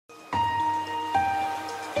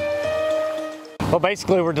Well,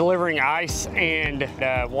 basically we're delivering ice and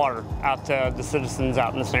water out to the citizens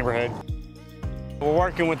out in this neighborhood. We're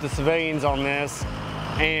working with the civilians on this,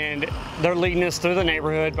 and they're leading us through the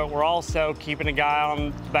neighborhood, but we're also keeping a guy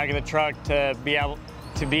on the back of the truck to be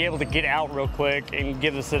able to get out real quick and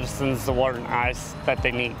give the citizens the water and ice that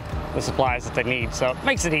they need, the supplies that they need. So it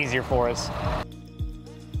makes it easier for us.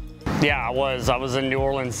 Yeah, I was in New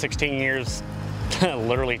Orleans 16 years,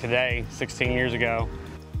 literally today, 16 years ago.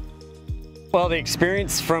 Well, the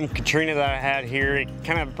experience from Katrina that I had here, it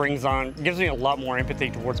kind of gives me a lot more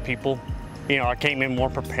empathy towards people. You know, I came in more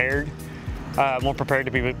prepared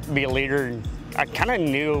to be a leader, and I kind of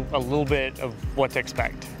knew a little bit of what to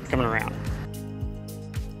expect coming around.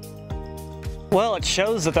 Well, it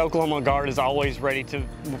shows that the Oklahoma Guard is always ready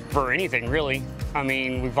for anything, really. I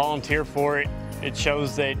mean, we volunteer for it. It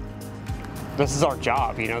shows that this is our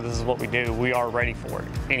job, you know, this is what we do. We are ready for it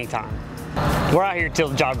anytime. We're out here till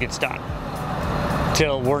the job gets done,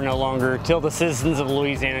 till the citizens of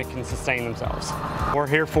Louisiana can sustain themselves. We're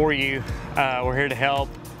here for you. We're here to help,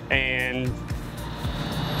 and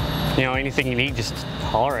you know, anything you need, just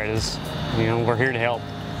holler at us. You know, we're here to help.